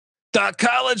The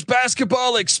college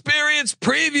basketball experience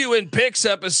preview and picks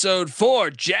episode for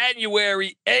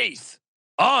January 8th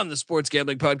on the Sports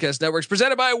Gambling Podcast Network,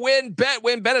 presented by WynnBET.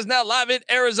 WynnBET is now live in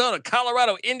Arizona,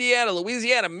 Colorado, Indiana,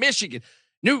 Louisiana, Michigan,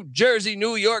 New Jersey,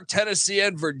 New York, Tennessee,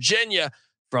 and Virginia.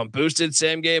 From boosted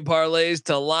same game parlays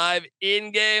to live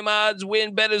in-game odds,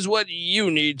 WynnBET is what you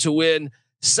need to win.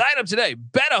 Sign up today.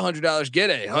 Bet $100.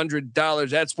 Get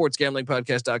 $100 at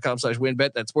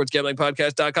sportsgamblingpodcast.com/WynnBET. That's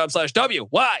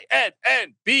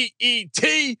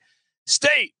sportsgamblingpodcast.com/WYNNBET.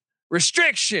 State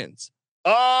restrictions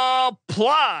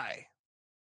apply.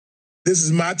 This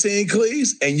is Martin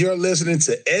Cleese, and you're listening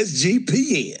to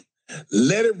SGPN.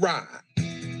 Let it ride.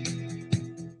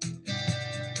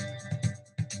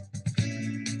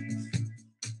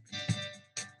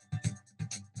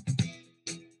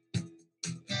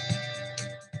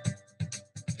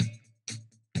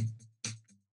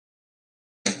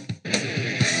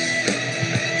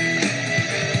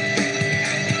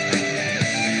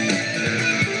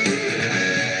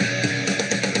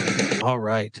 All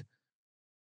right.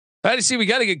 Patty C, we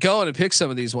got to get going and pick some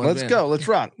of these ones. Let's go. Let's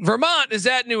run. Vermont is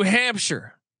at New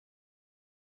Hampshire.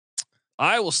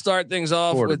 I will start things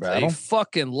off with a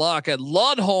fucking lock at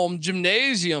Ludholm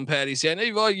Gymnasium, Patty C. I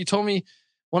know you told me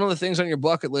one of the things on your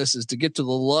bucket list is to get to the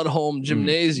Ludholm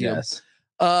Gymnasium. Yes.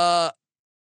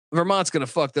 Vermont's going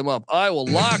to fuck them up. I will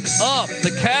lock up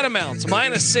the Catamounts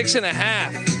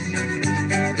 -6.5.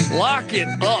 Lock it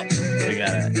up. They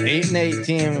got an 8-8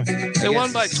 team. They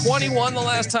won by 21 the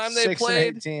last time they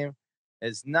played. Team.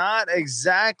 It's not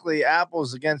exactly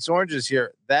apples against oranges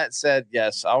here. That said,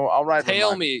 yes, I'll ride.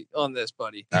 Tail me on this,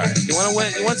 buddy. All right. You want to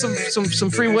win? You want some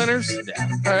free winners? Yeah.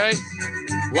 All right.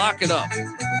 Lock it up. I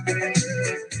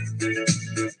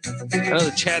know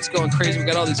the chat's going crazy. We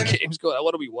got all these games going.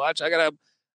 What do we watch? I gotta have.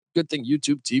 Good thing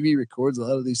YouTube TV records a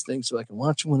lot of these things so I can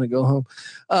watch them when I go home.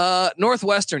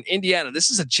 Northwestern Indiana.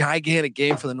 This is a gigantic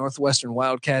game for the Northwestern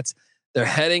Wildcats. They're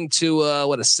heading to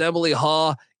Assembly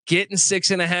Hall, getting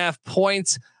 6.5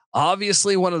 points.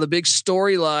 Obviously, one of the big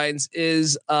storylines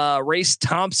is Race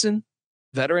Thompson,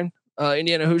 veteran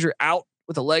Indiana Hoosier, out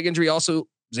with a leg injury. Also,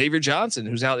 Xavier Johnson,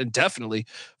 who's out indefinitely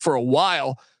for a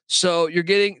while. So you're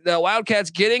getting the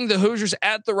Wildcats getting the Hoosiers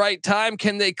at the right time.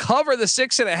 Can they cover the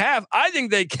 6.5? I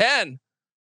think they can.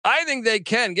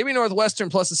 Give me Northwestern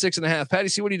plus the 6.5. Patty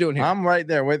C, what are you doing here? I'm right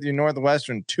there with you.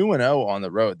 Northwestern 2-0 on the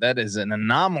road. That is an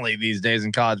anomaly these days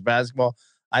in college basketball.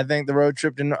 I think the road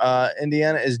trip to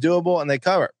Indiana is doable and they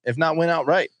cover, if not win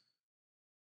outright.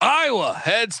 Iowa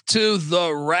heads to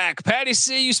the rack. Patty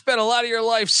C, you spent a lot of your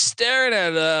life staring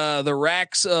at the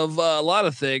racks of a lot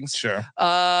of things. Sure.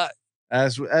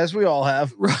 As we all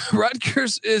have.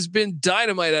 Rutgers has been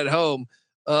dynamite at home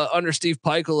under Steve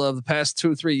Pikiell of the past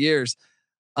 2 or 3 years.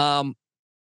 I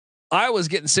was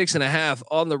getting 6.5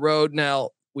 on the road. Now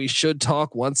we should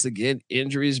talk once again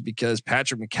injuries because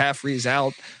Patrick McCaffrey is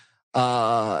out.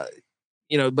 But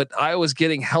I was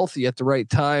getting healthy at the right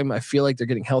time. I feel like they're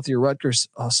getting healthier. Rutgers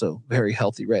also very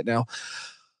healthy right now.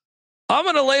 I'm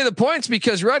going to lay the points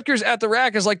because Rutgers at the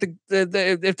rack is like the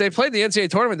if they played the NCAA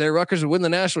tournament there, Rutgers would win the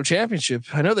national championship.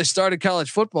 I know they started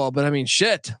college football, but I mean,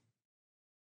 shit.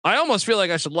 I almost feel like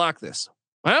I should lock this.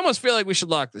 I almost feel like we should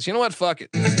lock this. You know what? Fuck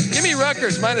it. Give me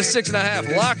Rutgers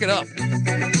 -6.5. Lock it up.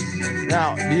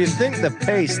 Now, do you think the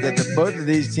pace that both of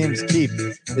these teams keep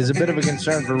is a bit of a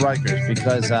concern for Rutgers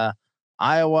because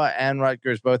Iowa and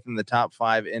Rutgers both in the top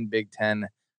 5 in Big Ten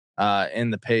in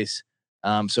the pace.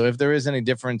 So if there is any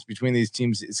difference between these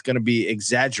teams, it's going to be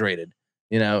exaggerated.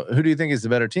 Who do you think is the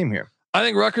better team here? I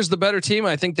think Rutgers the better team.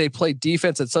 I think they play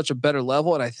defense at such a better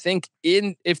level. And I think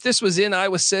if this was in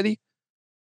Iowa City,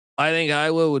 I think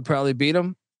Iowa would probably beat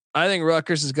them. I think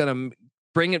Rutgers is going to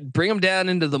bring them down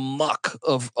into the muck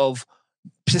of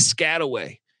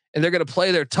Piscataway. And they're going to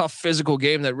play their tough physical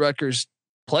game that Rutgers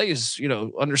plays,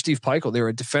 under Steve Pikiell. They're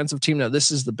a defensive team. Now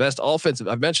this is the best offensive.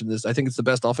 I've mentioned this. I think it's the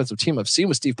best offensive team I've seen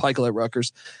with Steve Pikiell at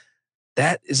Rutgers.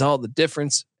 That is all the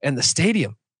difference. And the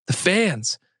stadium, the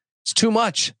fans, it's too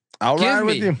much. I'll ride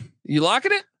with you. You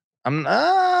locking it?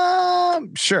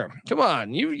 I'm sure. Come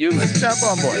on. You let's jump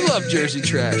on board. You love Jersey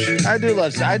trash. I do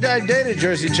love, I dated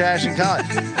Jersey trash in college.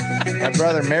 My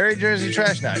brother married Jersey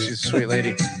trash. Now she's a sweet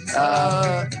lady.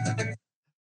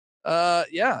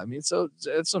 Yeah, I mean, so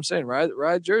that's what I'm saying.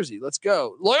 Ride Jersey. Let's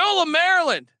go. Loyola,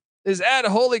 Maryland is at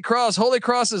Holy Cross. Holy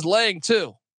Cross is laying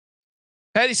 2.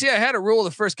 Patty C, I had a rule the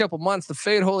first couple months to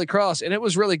fade Holy Cross, and it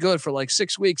was really good for like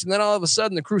 6 weeks. And then all of a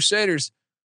sudden the Crusaders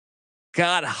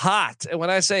got hot. And when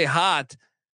I say hot,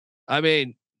 I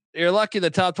mean, you're lucky the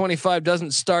top 25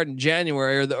 doesn't start in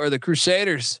January or the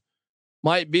Crusaders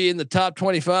might be in the top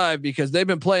 25 because they've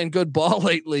been playing good ball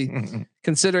lately,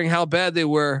 considering how bad they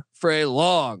were for a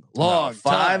long time.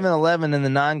 5-11 in the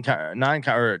non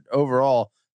or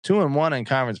overall, 2-1 in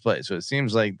conference play. So it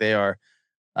seems like they are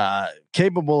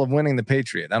capable of winning the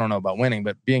Patriot. I don't know about winning,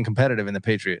 but being competitive in the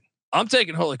Patriot. I'm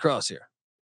taking Holy Cross here.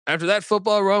 After that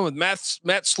football run with Matt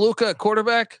Sluka at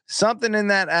quarterback, something in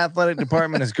that athletic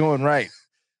department is going right.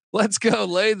 Let's go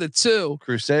lay the 2.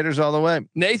 Crusaders all the way.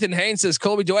 Nathan Haynes says,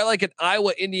 Colby, do I like an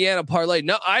Iowa Indiana parlay?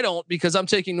 No, I don't, because I'm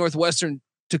taking Northwestern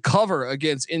to cover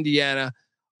against Indiana,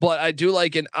 but I do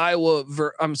like an Iowa.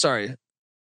 I'm sorry.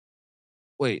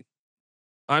 Wait,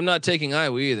 I'm not taking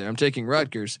Iowa either. I'm taking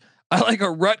Rutgers. I like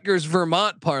a Rutgers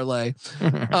Vermont parlay.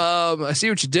 I see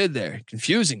what you did there.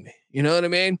 Confusing me. You know what I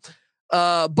mean?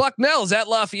 Bucknell's at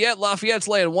Lafayette. Lafayette's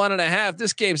laying 1.5.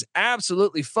 This game's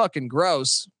absolutely fucking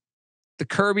gross. The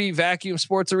Kirby Vacuum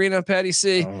Sports Arena, Patty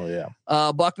C. Oh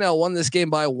yeah. Bucknell won this game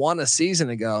by 1 a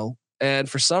season ago, and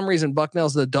for some reason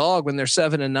Bucknell's the dog when they're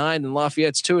 7-9 and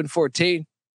Lafayette's 2-14.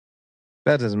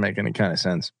 That doesn't make any kind of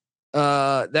sense.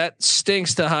 That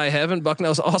stinks to high heaven.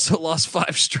 Bucknell's also lost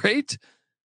 5 straight.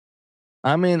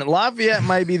 I mean, Lafayette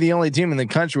might be the only team in the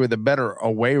country with a better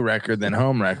away record than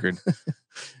home record.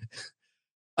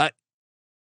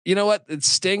 You know what? It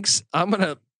stinks.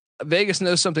 Vegas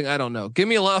knows something I don't know. Give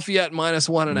me a Lafayette minus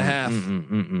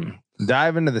 1.5.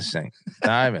 Dive into the sink.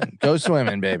 Dive in. Go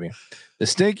swimming, baby. The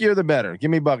stinkier, the better. Give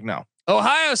me Bucknell.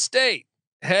 Ohio State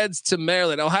heads to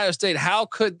Maryland. Ohio State. How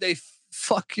could they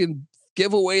fucking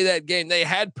give away that game? They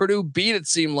had Purdue beat, it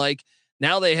seemed like.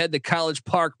 Now they head to College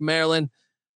Park, Maryland.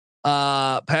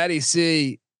 Patty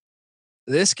C,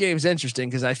 this game's interesting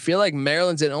because I feel like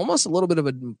Maryland's in almost a little bit of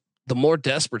the more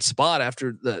desperate spot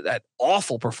after that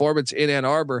awful performance in Ann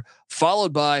Arbor,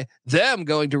 followed by them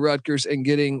going to Rutgers and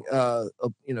getting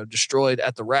destroyed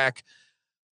at the rack.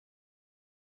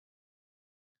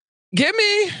 Give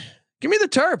me the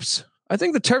Terps. I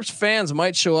think the Terps fans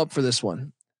might show up for this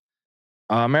one.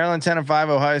 Maryland 10-5,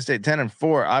 Ohio State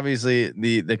 10-4. Obviously,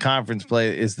 the conference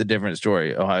play is the different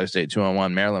story. Ohio State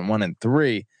 2-1, Maryland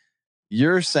 1-3.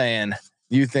 You're saying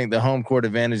you think the home court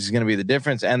advantage is going to be the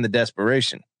difference and the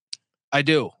desperation. I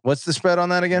do. What's the spread on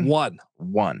that again?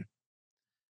 1.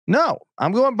 No,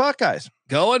 I'm going Buckeyes.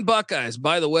 Going Buckeyes.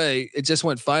 By the way, it just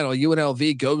went final.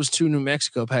 UNLV goes to New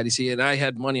Mexico, Patty C, and I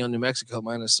had money on New Mexico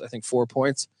minus, I think, 4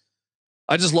 points.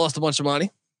 I just lost a bunch of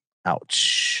money.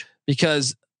 Ouch.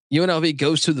 Because UNLV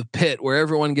goes to the pit where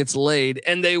everyone gets laid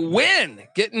and they win,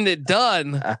 getting it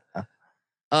done.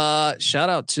 Shout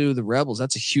out to the Rebels.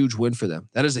 That's a huge win for them.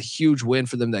 That is a huge win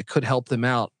for them that could help them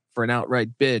out for an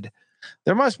outright bid.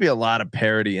 There must be a lot of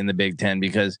parity in the Big Ten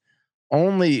because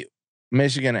only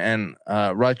Michigan and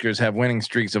Rutgers have winning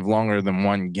streaks of longer than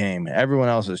one game. Everyone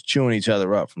else is chewing each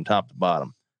other up from top to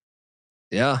bottom.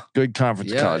 Yeah. Good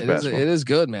conference college basketball. It is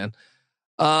good, man.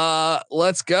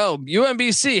 Let's go.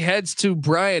 UMBC heads to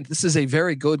Bryant. This is a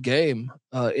very good game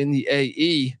in the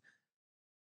AE.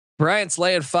 Bryant's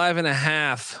laying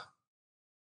 5.5.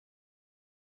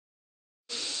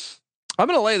 I'm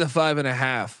going to lay the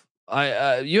 5.5.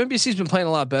 UMBC's been playing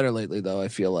a lot better lately, though. I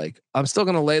feel like I'm still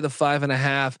going to lay the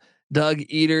 5.5. Doug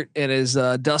Edert and his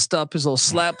dust up, his little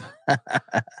slap.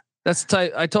 That's the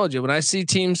type. I told you when I see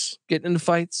teams getting into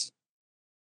fights,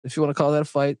 if you want to call that a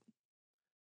fight,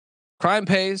 crime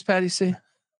pays. Patty C.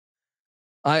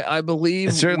 I believe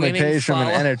it certainly pays from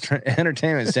an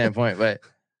entertainment standpoint, but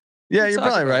yeah, you're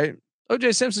probably right.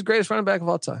 O.J. Simpson's greatest running back of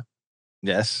all time.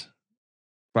 Yes,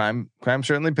 crime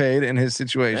certainly paid in his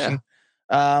situation.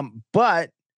 Yeah.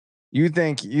 But you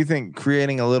think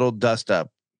creating a little dust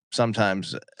up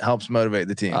sometimes helps motivate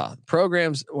the team.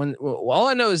 Programs all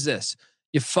I know is this: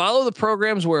 you follow the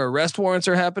programs where arrest warrants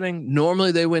are happening.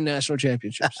 Normally, they win national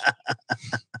championships.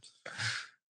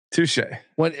 Touche.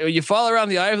 When you follow around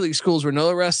the Ivy League schools where no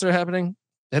arrests are happening,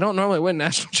 they don't normally win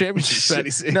national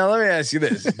championships. Now, let me ask you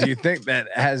this: do you think that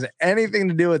has anything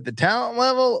to do with the talent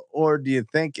level, or do you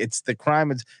think it's the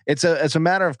crime? It's a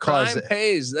matter of crime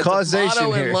pays. That's causation a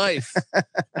motto here in life.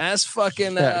 As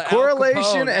fucking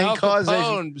correlation Al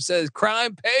causation Capone says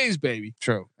crime pays, baby.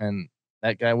 True, and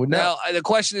that guy would know. Now the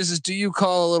question is do you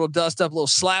call a little dust up, a little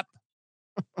slap,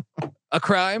 a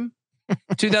crime?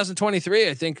 2023,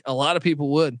 I think a lot of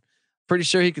people would. Pretty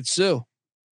sure he could sue.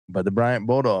 But the Bryant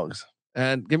Bulldogs.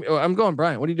 And I'm going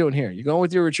Bryant. What are you doing here? You going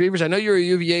with your Retrievers? I know you're a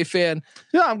UVA fan.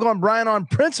 Yeah, I'm going Bryant on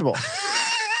principle.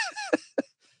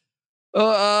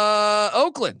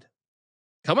 Oakland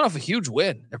coming off a huge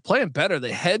win. They're playing better.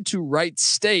 They head to Wright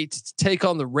State to take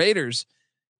on the Raiders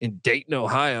in Dayton,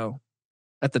 Ohio,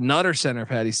 at the Nutter Center.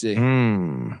 Patty C.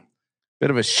 Bit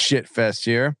of a shit fest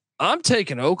here. I'm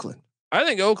taking Oakland. I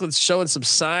think Oakland's showing some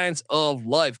signs of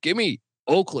life. Give me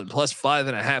Oakland plus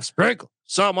 5.5.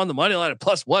 Saw him on the money line at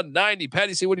 +190.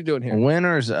 Patty C, what are you doing here?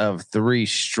 Winners of 3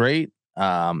 straight.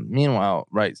 Meanwhile,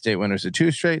 Wright State winners of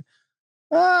 2 straight.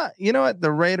 You know what? The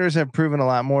Raiders have proven a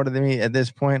lot more to me at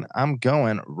this point. I'm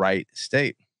going Wright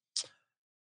State.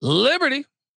 Liberty's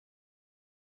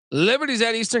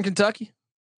at Eastern Kentucky.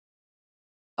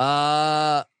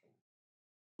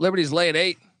 Liberty's laying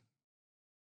 8.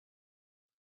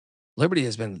 Liberty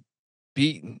has been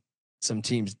beating some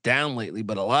teams down lately,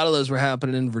 but a lot of those were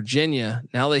happening in Virginia.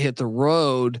 Now they hit the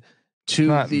road to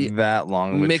Not the that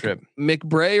long of a trip.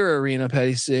 McBrayer Arena,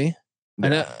 Patty C. I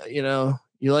know,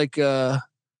 you like what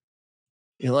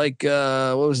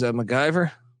was that,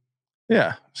 MacGyver?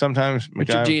 Yeah, sometimes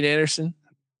Richard Dean Anderson.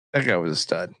 That guy was a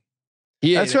stud.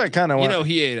 That's who I kind of want.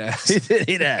 He ate ass. He did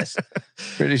eat ass.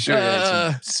 Pretty sure he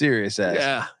had some serious ass.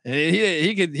 Yeah, and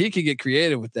he could get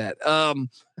creative with that.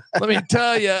 Let me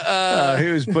tell you,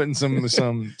 he was putting some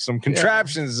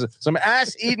contraptions, some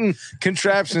ass eating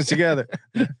contraptions together.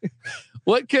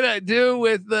 What can I do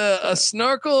with a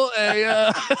snorkel,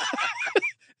 a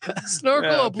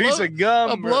piece of gum,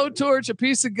 a blowtorch, a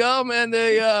piece of gum, and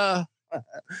a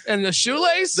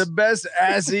shoelace? The best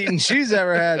ass eating she's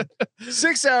ever had.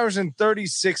 6 hours and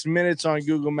 36 minutes on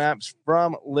Google Maps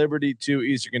from Liberty to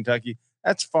Eastern Kentucky.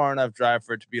 That's far enough drive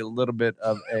for it to be a little bit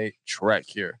of a trek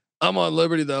here. I'm on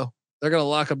Liberty though. They're gonna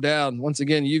lock them down once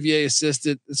again. UVA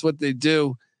assisted. That's what they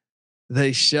do.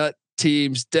 They shut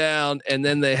teams down, and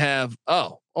then they have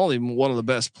only one of the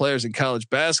best players in college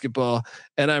basketball,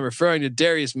 and I'm referring to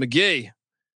Darius McGee.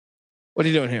 What are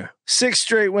you doing here? 6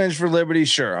 straight wins for Liberty.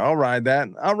 Sure, I'll ride that.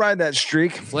 I'll ride that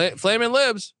streak. Flaming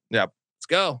Libs. Yep. Let's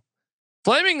go.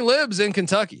 Flaming Libs in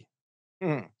Kentucky.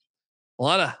 A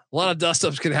lot of dust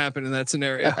ups can happen in that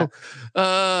scenario.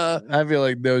 I feel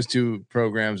like those 2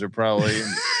 programs are probably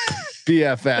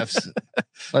BFFs.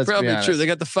 Let's probably be honest. true. They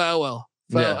got the Falwell.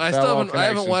 Yeah, I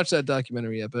haven't watched that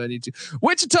documentary yet, but I need to.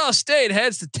 Wichita State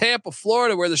heads to Tampa,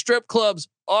 Florida, where the strip clubs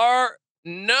are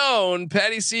known.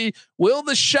 Patty C, will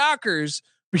the Shockers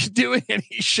be doing any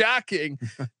shocking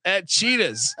at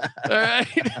Cheetahs? All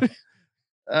right.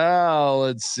 Oh,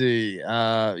 let's see.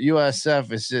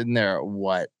 USF is sitting there at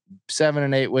what?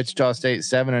 7-8. Wichita State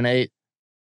 7-8.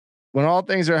 When all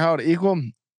things are held equal,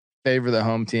 favor the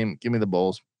home team. Give me the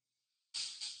Bulls.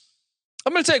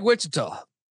 I'm going to take Wichita.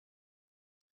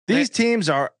 These teams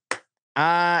are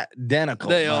identical.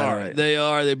 They are.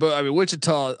 They both. I mean,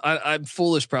 Wichita. I'm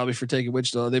foolish probably for taking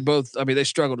Wichita. They both. I mean, they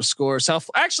struggle to score.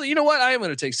 Actually, you know what? I am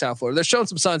going to take South Florida. They're showing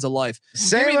some signs of life.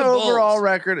 Same overall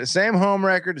record. Same home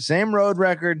record. Same road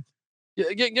record.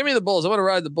 Give me the Bulls. I want to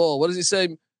ride the bull. What does he say?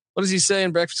 What does he say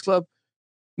in Breakfast Club?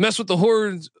 Mess with the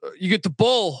horns, you get the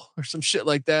bull, or some shit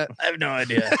like that. I have no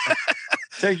idea.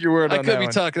 Take your word on that. I could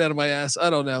be talking out of my ass. I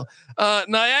don't know.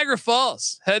 Niagara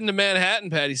Falls heading to Manhattan.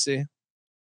 Patty C.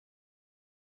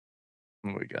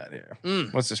 What we got here?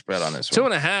 What's the spread on this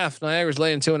 2.5. Niagara's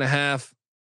laying 2.5.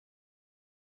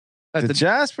 The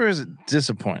Jasper is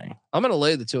disappointing. I'm going to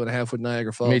lay the 2.5 with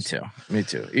Niagara Falls. Me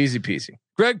too. Easy peasy.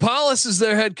 Greg Paulus is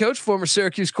their head coach, former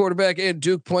Syracuse quarterback and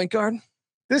Duke point guard.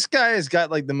 This guy has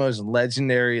got like the most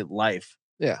legendary life.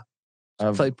 Yeah.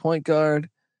 Play point guard,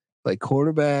 play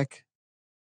quarterback.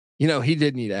 You know, he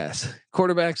didn't eat ass.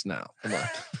 Quarterbacks, no. Come on.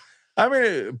 I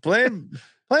mean, playing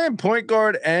point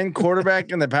guard and quarterback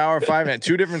in the Power 5 at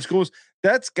 2 different schools,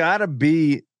 that's gotta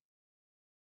be.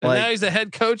 And now he's the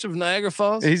head coach of Niagara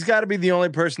Falls. He's got to be the only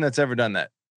person that's ever done that.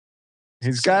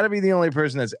 He's got to be the only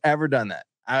person that's ever done that.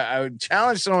 I would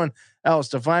challenge someone else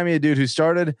to find me a dude who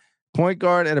started point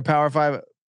guard at a Power 5,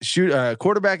 shoot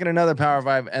quarterback in another Power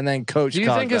 5, and then coach. Do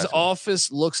you think his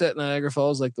office looks at Niagara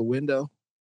Falls like the window?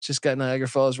 It's just got Niagara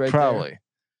Falls right Probably. there.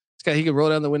 It's got. He could roll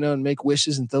down the window and make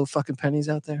wishes and throw fucking pennies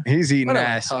out there. He's eating what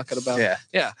ass. Am I talking about?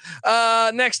 Yeah.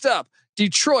 Next up,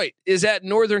 Detroit is at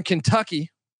Northern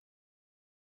Kentucky.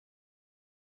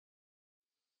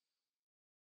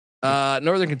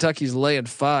 Northern Kentucky's laying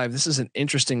 5. This is an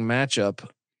interesting matchup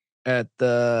at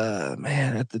the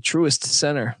Truist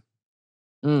Center.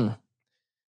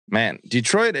 Man,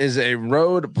 Detroit is a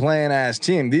road playing ass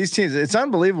team. These teams, it's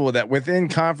unbelievable that within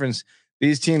conference,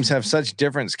 these teams have such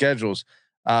different schedules.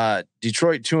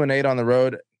 Detroit 2-8 on the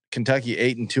road, Kentucky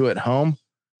 8-2 at home.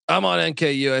 I'm on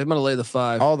NKU. I'm going to lay the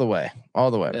 5 all the way.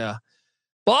 Yeah.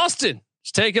 Boston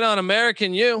is taking on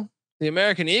American U. The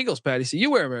American Eagles, Patty. So you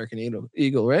wear American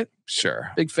Eagle, right? Sure.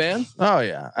 Big fan? Oh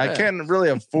yeah. I can't really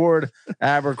afford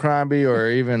Abercrombie or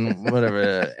even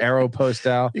whatever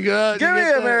Aeropostale. You go give me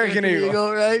American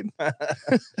Eagle, right?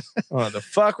 Oh, the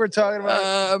fuck we're talking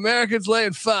about? Americans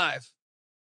laying 5.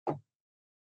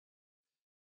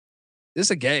 This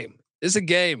is a game. This is a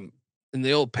game in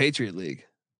the old Patriot League.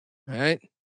 All right.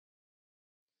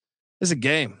 It's a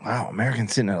game. Wow,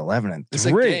 Americans sitting at 11-3. It's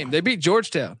a game. They beat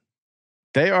Georgetown.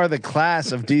 They are the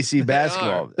class of DC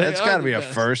basketball. That's got to be a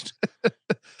first.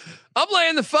 I'm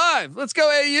laying the 5. Let's go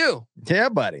AU. Yeah,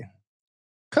 buddy.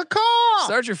 Caw.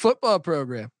 Start your football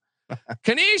program.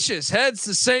 Canisius heads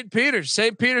to St. Peter's.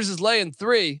 St. Peter's is laying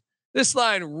 3. This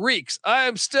line reeks. I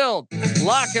am still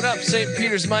locking up St.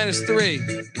 Peter's -3.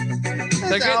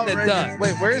 They're getting it done.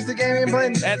 Wait, where's the game being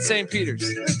played? At St. Peter's.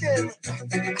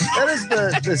 That is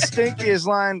the stinkiest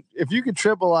line. If you could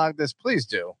triple lock this, please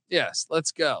do. Yes,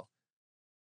 let's go.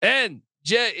 NJIT.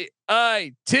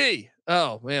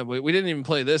 Oh man, we didn't even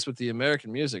play this with the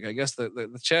American music. I guess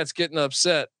the chat's getting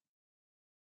upset.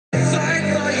 Fight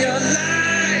for your life.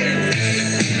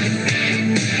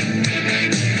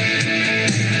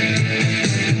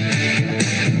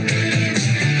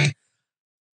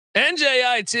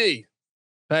 NJIT.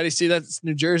 Patty C, that's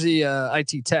New Jersey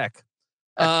IT Tech.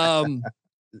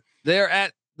 They're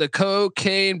at the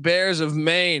Cocaine Bears of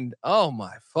Maine. Oh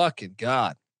my fucking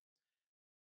God.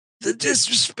 The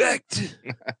disrespect.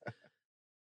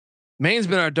 Maine's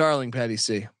been our darling, Patty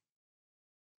C.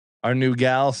 Our new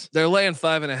gals. They're laying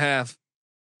 5.5.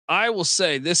 I will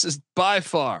say this is by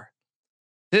far.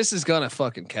 This is gonna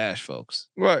fucking cash, folks.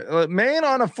 Right, Maine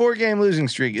on a 4-game losing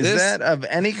streak. Is that of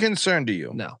any concern to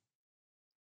you? No.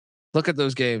 Look at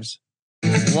those games.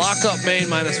 Lock up Maine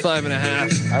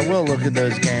 -5.5. I will look at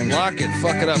those games. Lock it.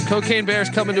 Fuck it up. Cocaine Bears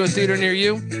coming to a theater near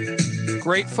you.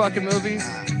 Great fucking movie.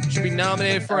 Should be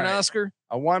nominated for an Oscar.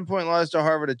 A 1-point loss to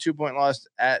Harvard, a 2-point loss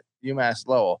at UMass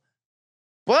Lowell.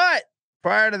 But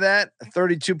prior to that, a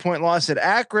 32-point loss at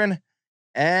Akron,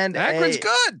 and Akron's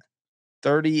good.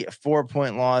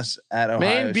 34-point loss at Ohio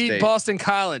Maine beat State. Boston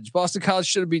College. Boston College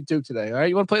should have beat Duke today. All right,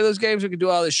 you want to play those games? We can do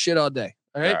all this shit all day.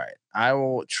 All right. All right. I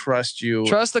will trust you.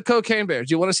 Trust the Cocaine Bears.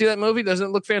 Do you want to see that movie? Doesn't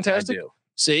it look fantastic? I do.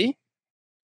 See?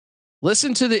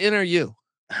 Listen to the inner you.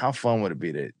 How fun would it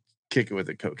be to kick it with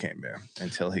a cocaine bear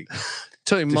until he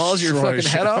mauls your fucking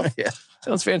head off? Yeah.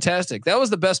 Sounds fantastic. That was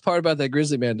the best part about that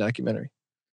Grizzly Man documentary.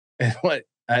 What?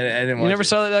 I didn't. You never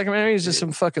saw that documentary? He's just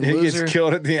some fucking loser. He gets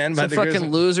killed at the end by the fucking Grizzly.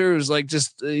 loser who's like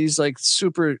he's like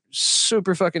super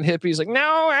fucking hippie. He's like,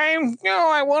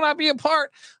 I want to be a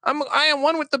part. I am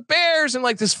one with the Bears. And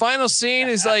like this final scene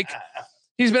is like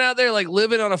he's been out there like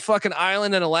living on a fucking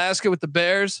island in Alaska with the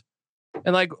Bears.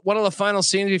 And like one of the final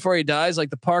scenes before he dies,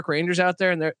 like the park rangers out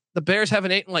there and the Bears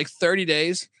haven't eaten in like 30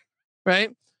 days. Right.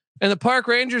 And the park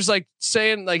rangers like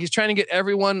saying like he's trying to get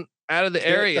everyone out of the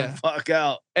area. Get the fuck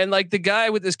out. And like the guy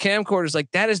with his camcorder is like,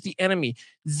 that is the enemy.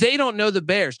 They don't know the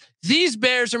Bears. These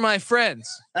Bears are my friends.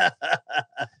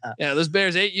 Yeah, those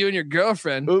Bears ate you and your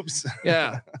girlfriend. Oops.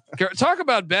 Yeah. Talk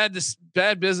about bad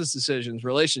business decisions,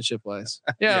 relationship wise.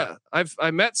 Yeah, yeah.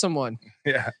 I met someone.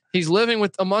 Yeah. He's living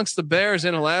amongst the Bears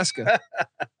in Alaska.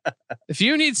 If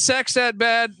you need sex that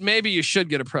bad, maybe you should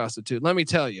get a prostitute. Let me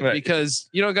tell you, right. Because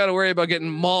you don't got to worry about getting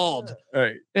mauled.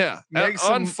 Right. Yeah. Make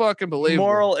some unfucking believable.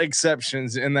 Moral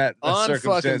exceptions in that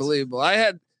circumstance. Unfucking believable.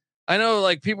 I know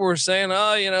like people were saying,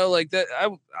 oh, you know, like that.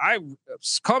 I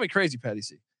call me crazy, Patty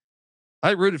C.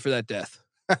 I rooted for that death.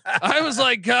 I was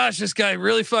like, gosh, this guy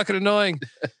really fucking annoying.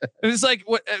 And it's like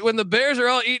when the Bears are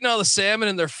all eating all the salmon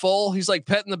and they're full, he's like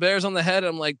petting the Bears on the head.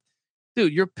 I'm like,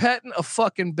 dude, you're petting a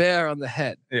fucking bear on the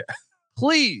head. Yeah.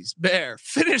 Please, bear,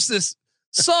 finish this,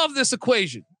 solve this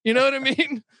equation. You know what I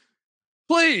mean?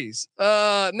 Please.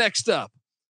 Next up.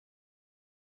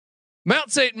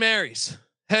 Mount St. Mary's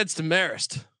heads to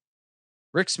Marist.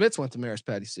 Rick Smits went to Marist,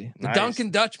 Patty C. The nice. Duncan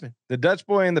Dutchman. The Dutch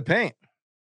boy in the paint.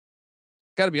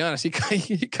 Got to be honest, he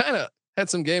kind of had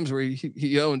some games where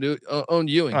he owned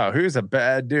Ewing. Oh, he was a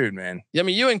bad dude, man. Yeah, I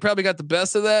mean Ewing probably got the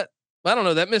best of that. I don't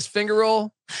know, that missed finger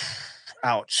roll.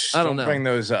 Ouch! I don't know. Bring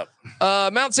those up.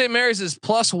 Mount St. Mary's is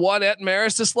 +1 at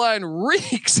Marist. This line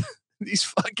reeks. These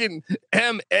fucking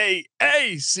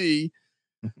MAAC.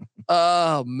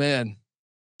 Oh man.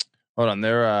 Hold on,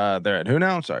 they're at who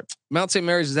now? I'm sorry. Mount St.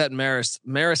 Mary's is at Marist.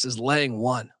 Marist is laying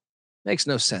 1. Makes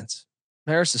no sense.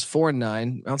 Marist is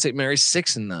 4-9. Mount St. Mary's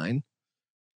 6-9.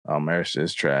 Oh, Marist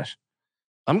is trash.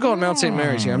 I'm going Mount St.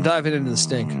 Mary's here. I'm diving into the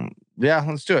stink. Yeah,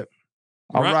 let's do it.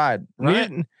 I'll ride.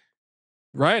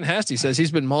 Ryan Hasty says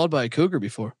he's been mauled by a cougar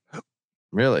before.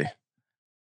 Really?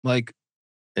 Like,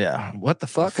 yeah. What the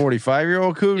fuck?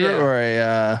 45-year-old cougar or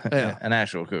an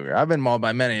actual cougar? I've been mauled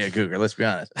by many a cougar. Let's be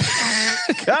honest.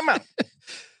 Come on.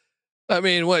 I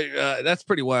mean, wait, that's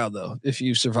pretty wild though. If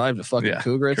you survived a fucking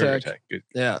cougar attack. Good.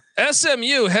 Yeah.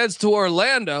 SMU heads to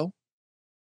Orlando.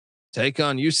 Take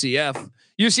on UCF.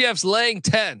 UCF's laying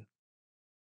 10.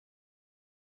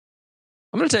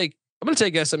 I'm gonna take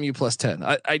SMU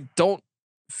 +10. I don't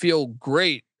feel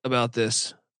great about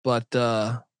this, but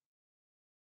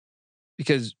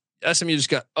because SMU just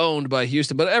got owned by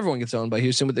Houston, but everyone gets owned by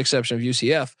Houston with the exception of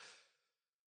UCF.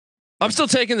 I'm still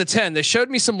taking the 10. They showed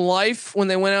me some life when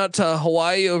they went out to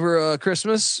Hawaii over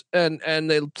Christmas, and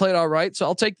they played all right. So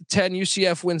I'll take the 10.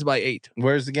 UCF wins by 8.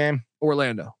 Where's the game?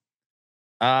 Orlando.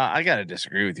 I gotta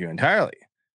disagree with you entirely.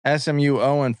 SMU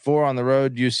 0-4 on the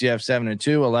road. UCF 7-2,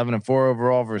 11-4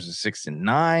 overall versus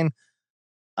 6-9.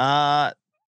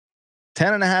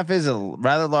 10.5 is a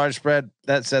rather large spread.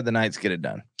 That said, the Knights get it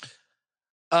done.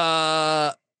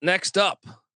 Next up,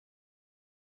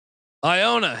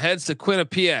 Iona heads to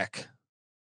Quinnipiac.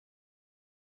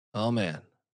 Oh man,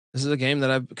 this is a game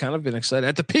that I've kind of been excited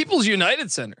at the People's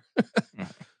United Center.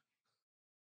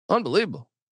 Unbelievable.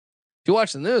 If you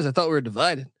watch the news, I thought we were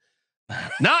divided.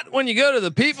 Not when you go to the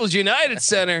People's United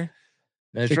Center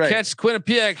to catch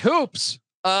Quinnipiac hoops.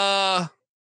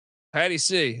 Patty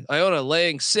C. Iona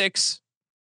laying 6.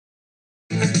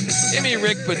 Give me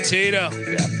Rick Pitino.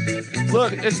 Yeah.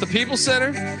 Look, it's the People's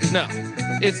Center. No,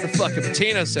 it's the fucking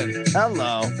Pitino Center.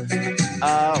 Hello.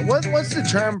 What's the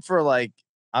term for, like?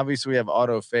 Obviously, we have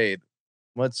auto fade.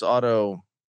 What's auto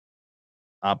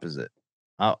opposite?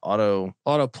 Auto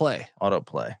play. Auto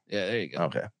play. Yeah, there you go.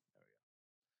 Okay.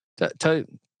 Tell you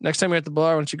next time you're at the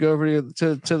bar, why don't you go over to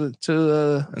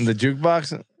the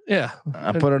jukebox? Yeah,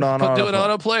 I put it on. Do an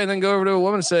auto play, and then go over to a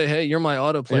woman and say, "Hey, you're my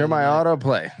auto play. You're my auto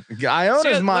play.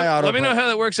 Iona's my auto. Let me know how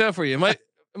that works out for you. It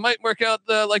might work out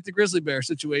like the grizzly bear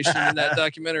situation in that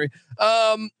documentary.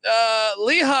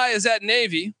 Lehigh is at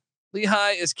Navy.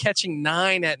 Lehigh is catching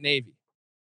 9 at Navy.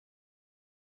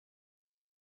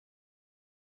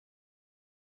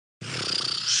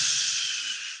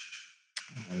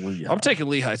 I'm taking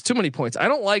Lehigh. It's too many points. I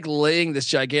don't like laying this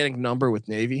gigantic number with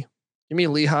Navy. Give me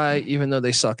Lehigh, even though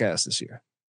they suck ass this year.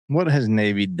 What has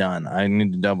Navy done? I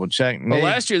need to double check. Well,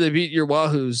 last year they beat your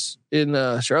Wahoos in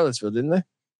Charlottesville, didn't they?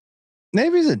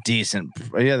 Navy's a decent.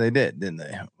 Yeah, they did, didn't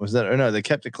they? Was that or no? They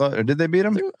kept it close, or did they beat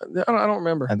them? I don't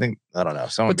remember. I don't know.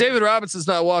 But David Robinson's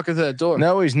not walking through that door.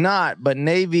 No, he's not. But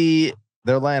Navy,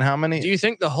 they're laying how many? Do you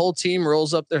think the whole team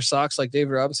rolls up their socks like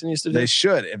David Robinson used to do? They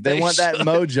should. If they want that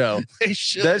mojo, they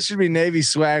should. That should be Navy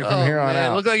swag from here on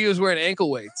out. It looked like he was wearing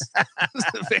ankle weights.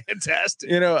 Fantastic.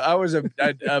 You know, I was a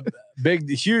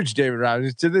huge David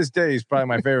Robinson. To this day, he's probably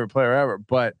my favorite player ever.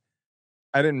 But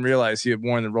I didn't realize he had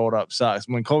worn the rolled up socks.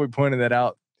 When Colby pointed that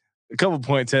out, a couple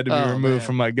points had to be removed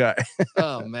from my guy.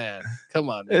 Oh man, come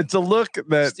on! Man. It's a look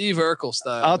that Steve Urkel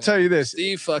style. I'll tell you this: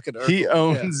 Steve fucking Urkel.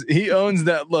 He owns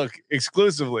that look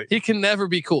exclusively. He can never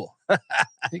be cool.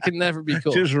 He can never be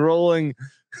cool. Just rolling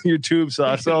your tube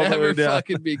socks all the way down.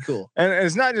 Fucking be cool. And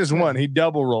it's not just one; he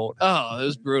double rolled. Oh, it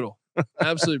was brutal.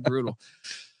 Absolutely brutal.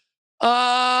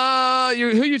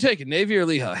 Who you taking, Navy or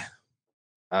Lehigh?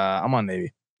 I'm on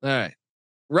Navy. All right,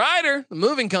 Ryder, the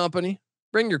moving company.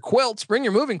 Bring your quilts, bring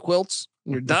your moving quilts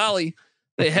and your dolly.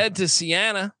 They head to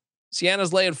Siena.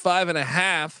 Siena's laying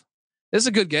 5.5. This is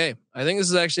a good game. I think this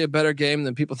is actually a better game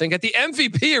than people think. At the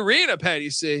MVP arena,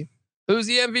 Patty C. Who's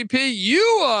the MVP? You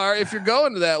are, if you're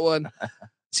going to that one.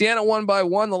 Siena won by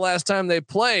 1 the last time they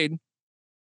played.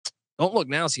 Don't look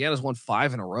now. Siena's won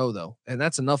 5 in a row, though. And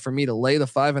that's enough for me to lay the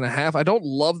 5.5. I don't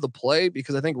love the play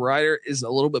because I think Ryder is a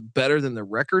little bit better than the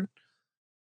record.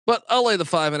 But I'll lay the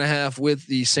 5.5 with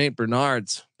the St.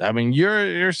 Bernards. I mean,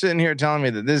 you're sitting here telling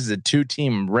me that this is a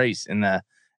 2-team race in the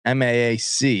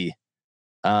MAAC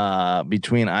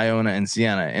between Iona and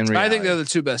Siena. In reality, I think they're the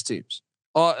 2 best teams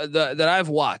that I've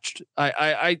watched.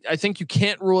 I think you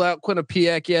can't rule out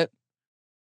Quinnipiac yet.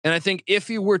 And I think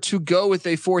if you were to go with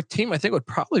a 4th team, I think it would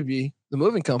probably be the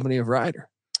moving company of Ryder.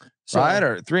 So,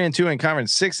 Ryder 3-2 in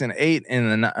conference, 6-8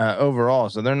 in the overall.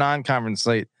 So their non-conference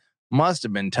slate must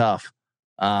have been tough.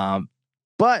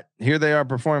 But here they are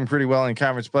performing pretty well in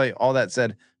conference play. All that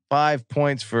said, 5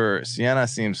 points for Siena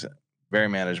seems very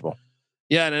manageable.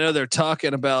 Yeah, and I know they're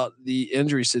talking about the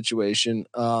injury situation.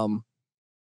 I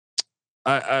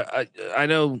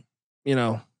know,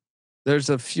 there's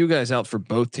a few guys out for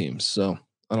both teams, so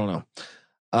I don't know.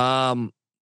 I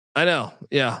know,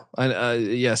 yeah,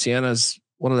 Siena's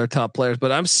one of their top players,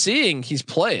 but I'm seeing he's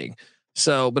playing.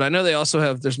 So, but I know they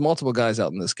also there's multiple guys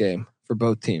out in this game for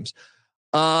both teams.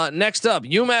 Next up,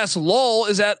 UMass Lowell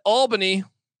is at Albany.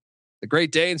 The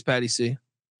Great Danes, Patty C.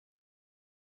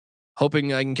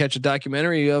 Hoping I can catch a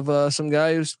documentary of some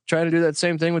guy who's trying to do that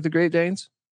same thing with the Great Danes.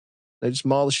 They just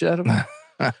maul the shit out of them.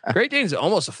 Great Danes are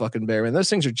almost a fucking bear, man. Those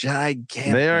things are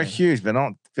gigantic. They are huge, but I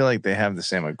don't feel like they have the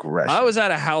same aggression. I was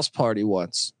at a house party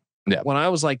once. Yeah. When I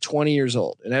was like 20 years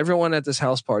old, and everyone at this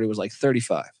house party was like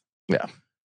 35. Yeah.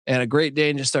 And a Great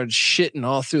Dane just started shitting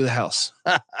all through the house.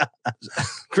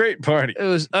 Great party. It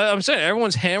was. I'm saying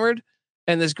everyone's hammered,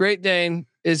 and this Great Dane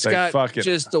It's Like, got fuck it.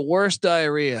 just the worst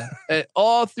diarrhea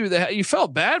all through the. You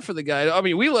felt bad for the guy. I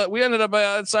mean, we ended up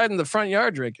outside in the front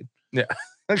yard drinking. Yeah.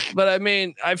 But I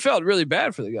mean, I felt really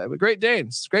bad for the guy. But Great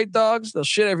Danes, great dogs, they'll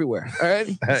shit everywhere. All right,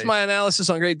 that's my analysis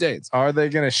on Great Danes. Are they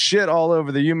going to shit all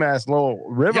over the UMass Lowell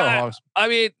Riverhawks? I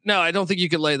mean, no, I don't think you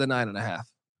could lay the 9.5.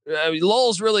 I mean,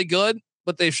 Lowell's really good,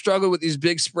 but they've struggled with these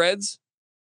big spreads.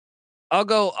 I'll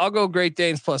go Great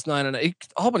Danes plus 9.5.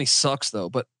 Albany sucks though,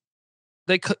 but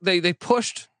they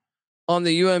pushed on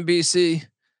the UMBC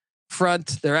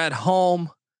front. They're at home.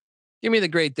 Give me the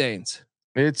Great Danes.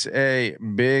 It's a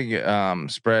big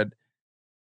spread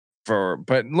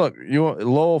but look,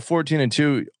 Lowell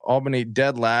 14-2, Albany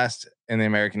dead last in the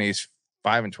American East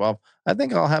 5-12. I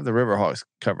think I'll have the Riverhawks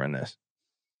covering this.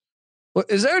 Well,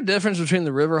 is there a difference between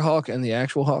the River Hawk and the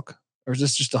actual hawk, or is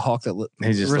this just a hawk that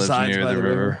he just resides lives near by the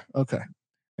river? Okay,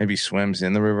 maybe swims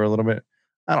in the river a little bit.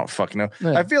 I don't fucking know.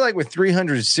 Yeah. I feel like with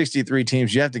 363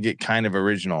 teams, you have to get kind of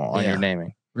original on your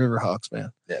naming. River Hawks,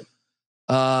 man.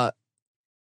 Yeah.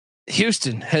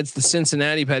 Houston heads to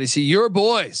Cincinnati, Patty C. Your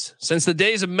boys since the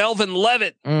days of Melvin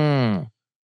Levitt and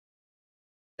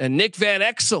Nick Van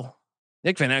Exel.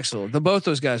 Both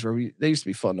those guys they used to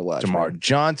be fun to watch. Jamar man.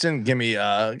 Johnson, give me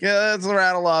let's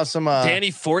rattle off some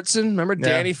Danny Fortson. Remember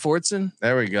Danny Fortson?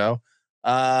 There we go.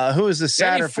 Who is the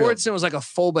Danny Satterfield? Fortson was like a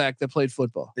fullback that played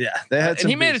football. Yeah, they had and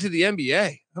he made it to the NBA.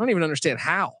 I don't even understand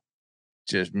how.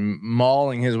 Just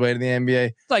mauling his way to the NBA.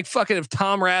 It's like fucking if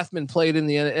Tom Rathman played in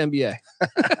the NBA.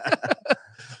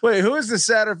 Wait, who is the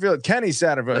Satterfield? Kenny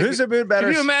Satterfield. Like, who's a bit better?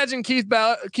 Can you imagine Keith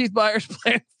Byers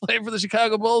playing for the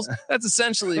Chicago Bulls? That's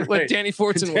essentially what Danny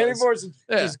Fortson Danny was. Fortson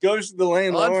just goes to the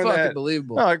lane. Unfucking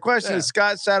believable. No, the question is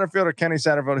Scott Satterfield or Kenny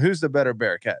Satterfield. Who's the better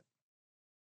Bearcat?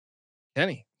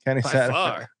 Kenny Kenny by Satterfield.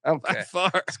 far. Okay. By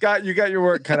far. Scott, you got your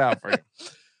work cut out for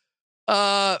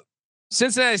you.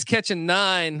 Cincinnati's catching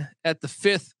 9 at the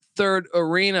Fifth Third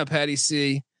Arena, Patty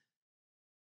C.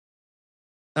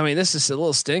 I mean, this is a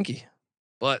little stinky,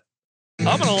 but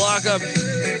I'm going to lock up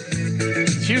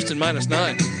Houston minus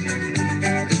 9.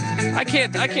 I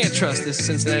can't trust this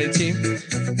Cincinnati team.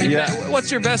 Yeah.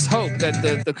 What's your best hope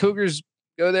that the Cougars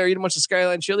go there, eat a bunch of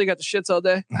Skyline chili, got the shits all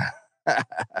day?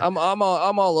 I'm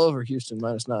all over Houston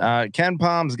minus 9. Ken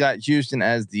Palm's got Houston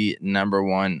as the number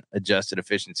 1 adjusted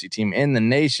efficiency team in the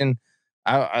nation.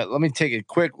 Let me take a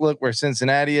quick look where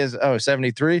Cincinnati is.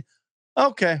 73.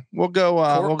 Okay, we'll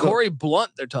go. Corey Blunt,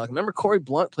 they're talking. Remember Corey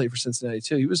Blunt played for Cincinnati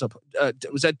too. He was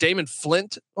was that Damon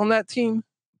Flint on that team?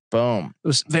 Boom. It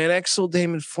was Van Exel,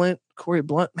 Damon Flint, Corey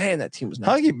Blunt. Man, that team was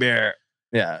nice. Huggy Bear.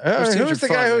 Yeah. Who's the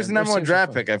guy who's the number 1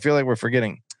 draft pick? I feel like we're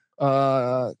forgetting.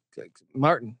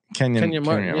 Martin. Kenyon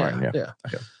Martin. Yeah.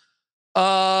 Okay.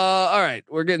 All right,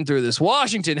 we're getting through this.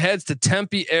 Washington heads to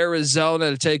Tempe,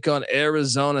 Arizona to take on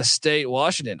Arizona State.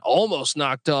 Washington almost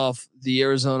knocked off the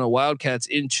Arizona Wildcats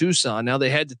in Tucson. Now they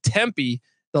head to Tempe,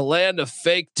 the land of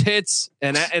fake tits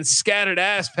and scattered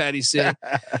ass, Patty C.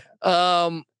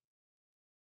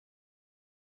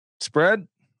 Spread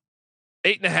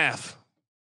 8.5.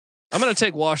 I'm going to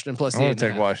take Washington plus. I'm going to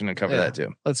take Washington, cover that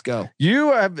too. Let's go.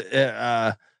 You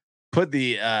have put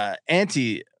the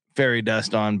anti fairy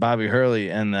dust on Bobby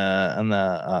Hurley and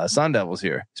the Sun Devils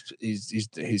here.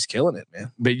 He's killing it,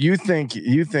 man. But you think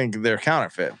they're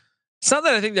counterfeit? It's not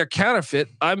that I think they're counterfeit.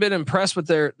 I've been impressed with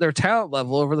their talent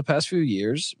level over the past few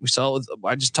years. We saw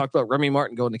I just talked about Remy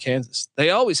Martin going to Kansas. They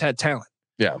always had talent.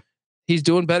 Yeah. He's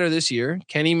doing better this year.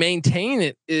 Can he maintain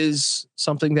it is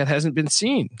something that hasn't been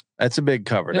seen. That's a big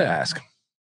cover to ask.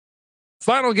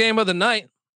 Final game of the night.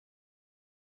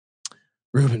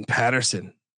 Ruben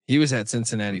Patterson. He was at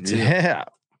Cincinnati too. Yeah.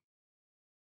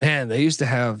 Man, they used to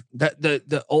have that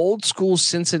the old school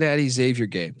Cincinnati Xavier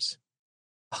games.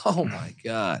 Oh my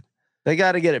God. They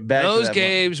got to get it back. Those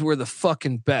games were the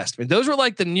fucking best. I mean, those were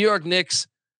like the New York Knicks,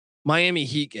 Miami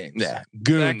Heat games. Yeah.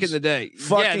 Goons. Back in the day.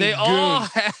 Fucking they goons. all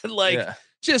had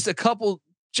just a couple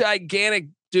gigantic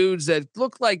dudes that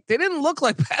looked like they didn't look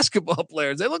like basketball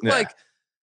players. They looked like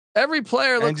every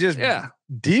player looked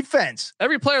defense.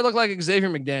 Every player looked like Xavier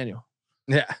McDaniel.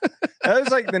 Yeah. That was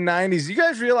like the 90s. You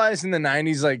guys realize in the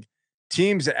 90s, like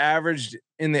teams averaged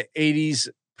in the 80s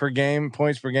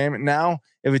points per game. Now,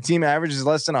 if a team averages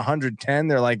less than 110,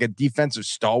 they're like a defensive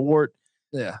stalwart.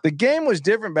 Yeah. The game was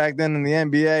different back then in the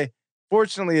NBA.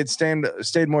 Fortunately, it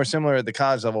stayed more similar at the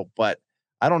college level, but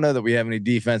I don't know that we have any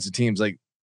defensive teams like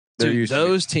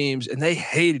those teams, and they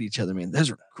hated each other, man.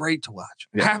 Those were great to watch.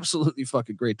 Yeah. Absolutely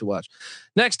fucking great to watch.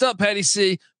 Next up, Patty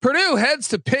C. Purdue heads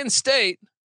to Penn State.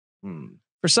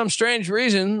 For some strange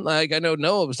reason, like I know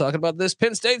Noah was talking about this,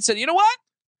 Penn State said, you know what?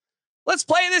 Let's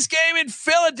play this game in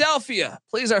Philadelphia.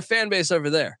 Please our fan base over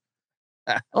there.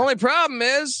 Only problem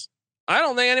is I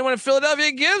don't think anyone in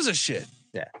Philadelphia gives a shit.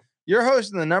 You're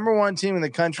hosting the number 1 team in the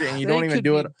country, and you They don't even could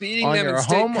do be it beating on them your in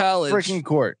State home College. freaking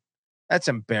court. That's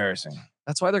embarrassing.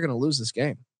 That's why they're going to lose this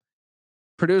game.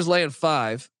 Purdue's laying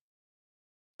 5.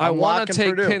 I I'm want to locking take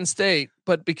Purdue. Penn State,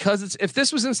 but because if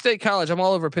this was in State College, I'm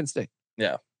all over Penn State.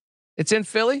 Yeah. It's in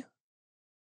Philly.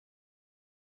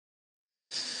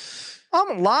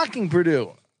 I'm locking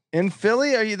Purdue in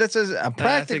Philly. Are you? That's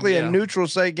practically yeah. a neutral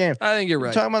site game. I think you're We're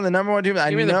right. talking about the number 1 team. I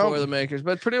Give me the know. Boilermakers,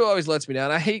 but Purdue always lets me down.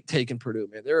 I hate taking Purdue,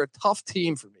 man. They're a tough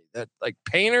team for me. That like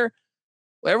Painter.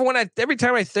 Every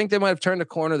time I think they might have turned the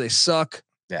corner, they suck.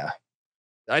 Yeah.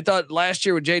 I thought last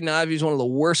year with Jaden Ivey was one of the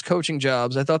worst coaching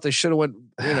jobs. I thought they should have went.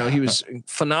 He was a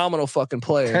phenomenal fucking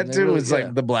player. That dude was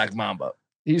like the Black Mamba.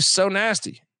 He's so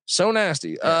nasty, so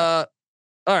nasty. Yeah.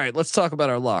 All right, let's talk about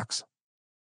our locks.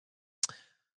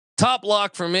 Top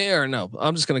lock for me, or no?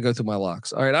 I'm just gonna go through my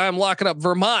locks. All right, I am locking up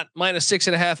Vermont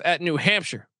 -6.5 at New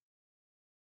Hampshire.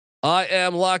 I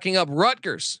am locking up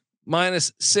Rutgers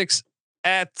 -6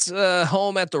 at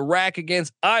home at the Rack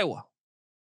against Iowa.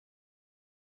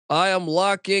 I am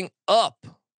locking up.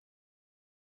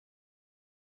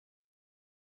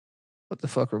 What the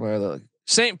fuck am I looking?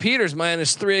 St. Peter's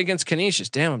 -3 against Canisius.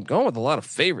 Damn, I'm going with a lot of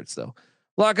favorites though.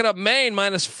 Locking up Maine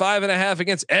 -5.5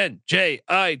 against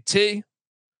NJIT.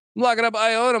 I'm locking up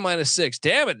Iona -6.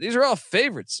 Damn it, these are all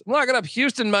favorites. I'm locking up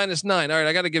Houston -9. All right,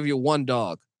 I got to give you one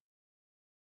dog.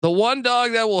 The one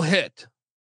dog that will hit.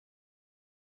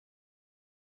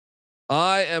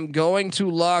 I am going to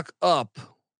lock up.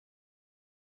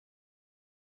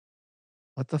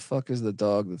 What the fuck is the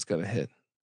dog that's going to hit?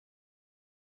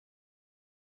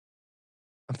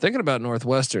 I'm thinking about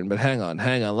Northwestern, but hang on.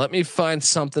 Let me find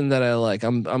something that I like.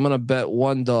 I'm going to bet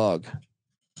one dog.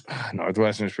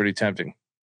 Northwestern is pretty tempting.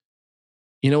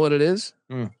 You know what it is?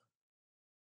 You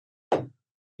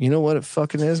know what it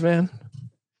fucking is, man?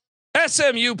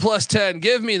 SMU +10.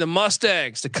 Give me the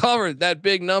Mustangs to cover that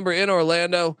big number in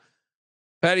Orlando.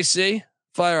 Patty C,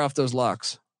 fire off those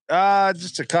locks.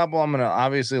 Just a couple. I'm gonna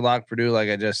obviously lock Purdue, like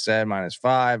I just said,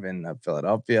 -5 in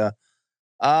Philadelphia.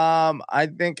 I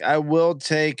think I will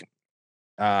take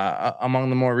among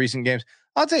the more recent games.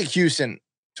 I'll take Houston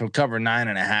to cover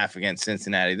 9.5 against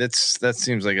Cincinnati. That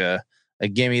seems like a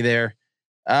gimme there.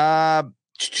 Iona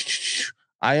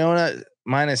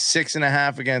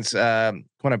 -6.5 against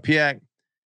Quinnipiac.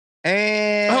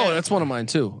 And That's one of mine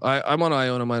too. I'm on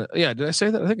Iona . Yeah, did I say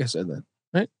that? I think I said that.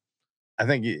 Right? I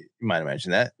think you might have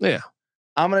mentioned that. Yeah.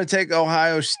 I'm going to take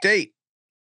Ohio State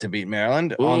to beat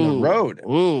Maryland on the road.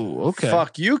 Ooh, okay.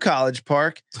 Fuck you, College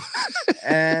Park.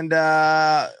 And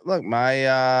look, my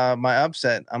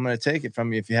upset, I'm going to take it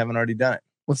from you if you haven't already done it.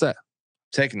 What's that?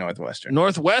 Take Northwestern.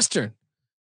 Northwestern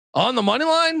on the money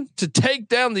line to take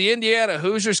down the Indiana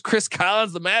Hoosiers. Chris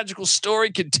Collins, the magical story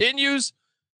continues.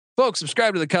 Folks,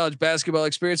 subscribe to the College Basketball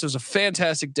Experience. It was a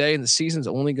fantastic day, and the season's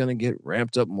only going to get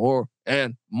ramped up more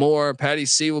and more. Patty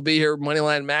C will be here.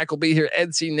 Moneyline Mac will be here.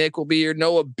 NC Nick will be here.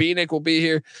 Noah Beanick will be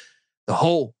here. The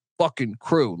whole fucking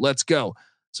crew. Let's go.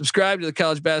 Subscribe to the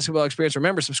College Basketball Experience.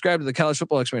 Remember, subscribe to the College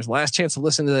Football Experience. Last chance to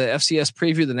listen to the FCS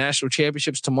preview, the national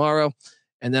championships tomorrow.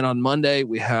 And then on Monday,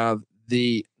 we have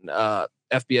the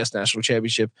FBS national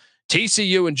championship,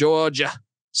 TCU in Georgia.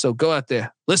 So go out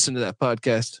there, listen to that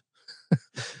podcast.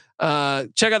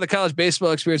 Check out the College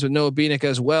Baseball Experience with Noah Beanick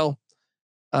as well.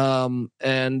 Yeah,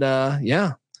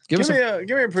 give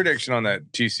me a prediction on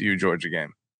that TCU Georgia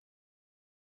game.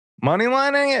 Money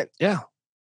lining it, yeah,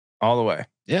 all the way.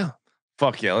 Yeah,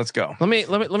 fuck yeah, let's go. Let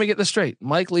me get this straight.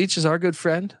 Mike Leach is our good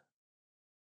friend.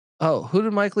 Oh, who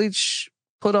did Mike Leach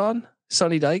put on?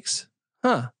 Sonny Dykes,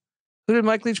 huh? Who did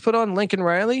Mike Leach put on? Lincoln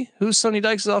Riley. Who's Sonny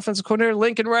Dykes' offensive coordinator?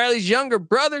 Lincoln Riley's younger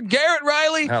brother, Garrett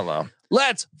Riley. Hello.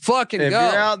 Let's fucking if go.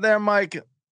 If you're out there, Mike,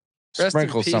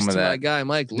 sprinkle some of that. My guy,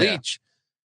 Mike Leach.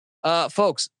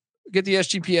 Folks, get the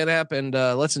SGPN app and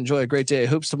let's enjoy a great day of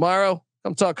hoops tomorrow.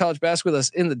 Come talk college basketball with us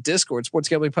in the Discord,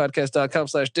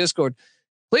 sportsgamblingpodcast.com/Discord.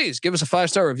 Please give us a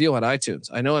 5-star review on iTunes.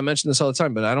 I know I mention this all the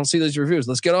time, but I don't see these reviews.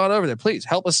 Let's get on over there. Please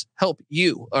help us help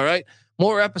you. All right.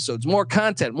 More episodes, more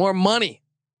content, more money.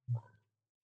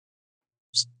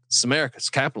 It's America. It's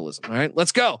capitalism. All right.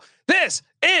 Let's go. This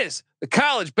is the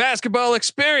College Basketball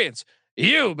Experience.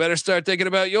 You better start thinking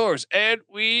about yours. And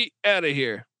we out of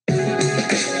here. One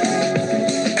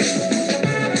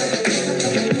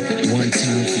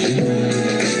time for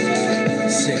you.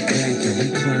 Sit back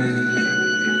and recline.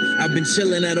 I've been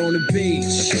chilling out on the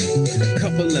beach.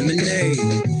 Couple lemonade.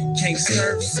 Can't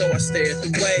surf, so I stare at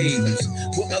the waves.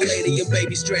 With my lady, your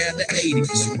baby straight out the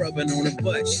 80s. Rubbing on her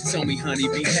butt, she told me, honey,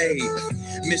 behave.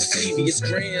 Mischievous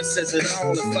grand says it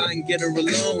all. If I can get her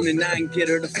alone and I can get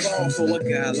her to fall for a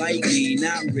guy like me.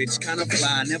 Not rich, kind of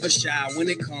fly, never shy when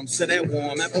it comes to that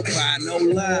warm apple pie, no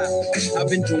lie. I've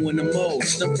been doing the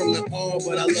most. I'm from the R,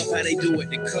 but I love how they do it.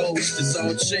 The coast is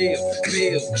all chill,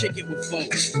 build, kick it with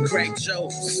folks. Crack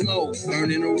jokes, smoke,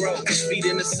 burning the ropes, feet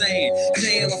in the sand.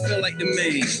 Damn, I feel like the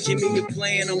man. Give me your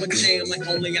plan, I'ma jam like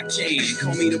only I can.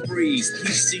 Call me the breeze,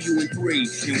 peace to you in 3.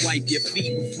 And wipe your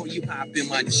feet before you hop in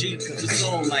my Jeep, cause it's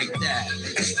on like that.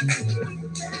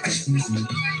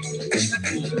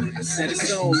 I said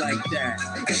it's on like that.